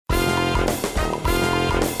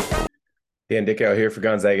Dan Dick out here for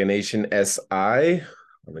Gonzaga Nation SI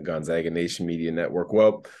on the Gonzaga Nation Media Network.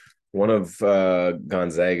 Well, one of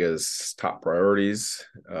Gonzaga's top priorities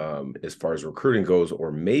as far as recruiting goes,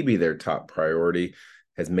 or maybe their top priority,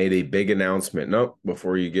 has made a big announcement. No,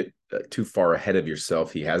 before you get too far ahead of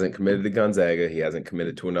yourself, he hasn't committed to Gonzaga. He hasn't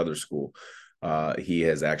committed to another school. He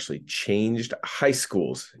has actually changed high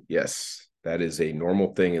schools. Yes, that is a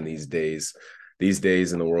normal thing in these days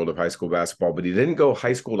in the world of high school basketball, but he didn't go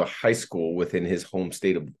high school to high school within his home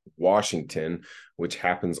state of Washington, which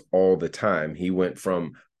happens all the time. He went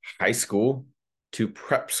from high school to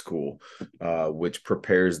prep school, which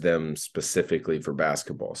prepares them specifically for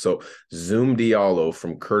basketball. So Zoom Diallo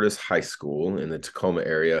from Curtis High School in the Tacoma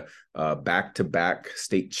area, back-to-back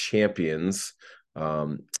state champions,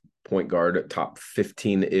 point guard, top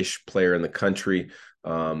 15-ish player in the country.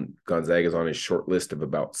 Gonzaga is on his short list of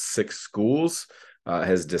about 6 schools,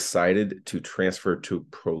 has decided to transfer to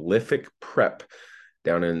Prolific Prep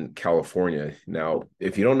down in California. Now,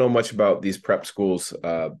 if you don't know much about these prep schools,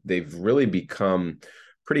 they've really become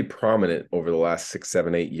pretty prominent over the last 6,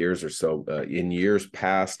 7, 8 years or so. In years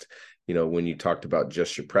past, when you talked about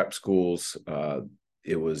just your prep schools,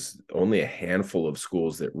 it was only a handful of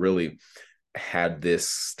schools that really had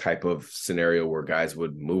this type of scenario where guys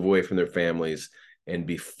would move away from their families and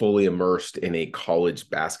be fully immersed in a college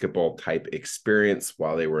basketball type experience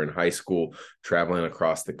while they were in high school, traveling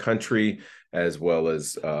across the country, as well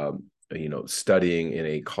as, studying in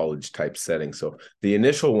a college type setting. So the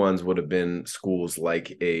initial ones would have been schools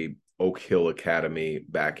like a Oak Hill Academy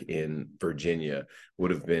back in Virginia,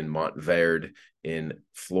 would have been Montverde in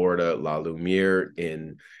Florida, La Lumiere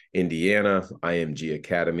in Indiana, IMG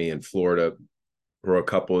Academy in Florida, were a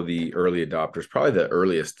couple of the early adopters. Probably the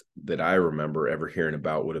earliest that I remember ever hearing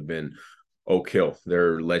about would have been Oak Hill.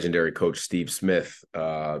 Their legendary coach, Steve Smith,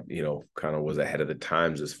 kind of was ahead of the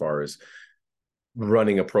times as far as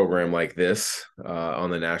running a program like this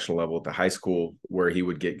on the national level at the high school, where he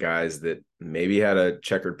would get guys that maybe had a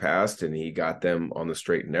checkered past and he got them on the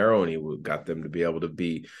straight and narrow, and he got them to be able to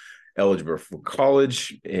be eligible for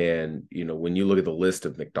college. And when you look at the list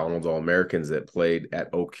of McDonald's All-Americans that played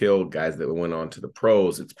at Oak Hill, guys that went on to the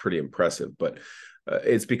pros, it's pretty impressive. But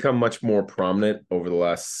it's become much more prominent over the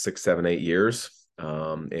last 6, 7, 8 years,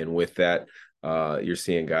 and with that, you're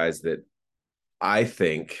seeing guys that I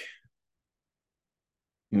think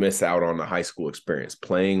miss out on the high school experience,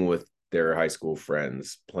 playing with their high school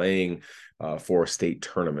friends, playing for state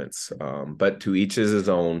tournaments, but to each is his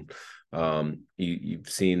own. You've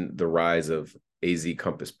seen the rise of AZ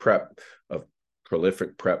Compass Prep, of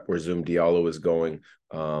Prolific Prep, where Zoom Diallo is going.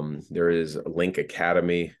 There is Link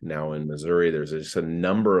Academy now in Missouri. There's just a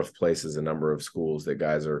number of places, a number of schools that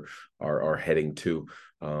guys are heading to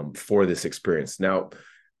for this experience. Now,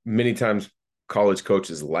 many times college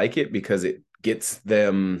coaches like it because it gets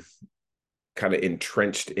them kind of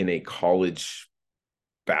entrenched in a college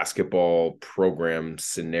basketball program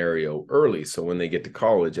scenario early. So when they get to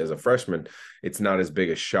college as a freshman, it's not as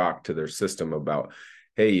big a shock to their system about,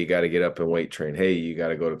 hey, you got to get up and weight train. Hey, you got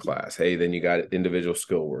to go to class. Hey, then you got individual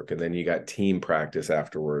skill work. And then you got team practice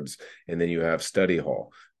afterwards. And then you have study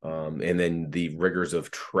hall. And then the rigors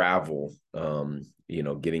of travel,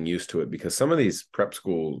 getting used to it, because some of these prep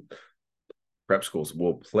schools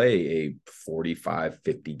will play a 45,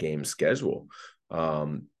 50 game schedule.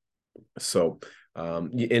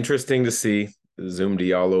 Interesting to see Zoom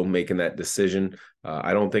Diallo making that decision.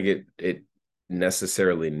 I don't think it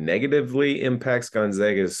necessarily negatively impacts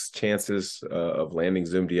Gonzaga's chances of landing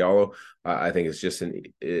Zoom Diallo. I think it's just an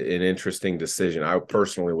interesting decision. I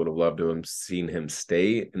personally would have loved to have seen him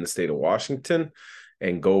stay in the state of Washington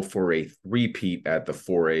and go for a three-peat at the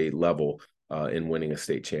 4A level in winning a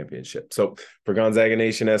state championship. So for Gonzaga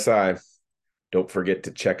Nation SI, don't forget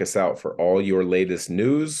to check us out for all your latest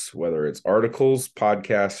news, whether it's articles,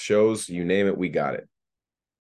 podcasts, shows, you name it, we got it.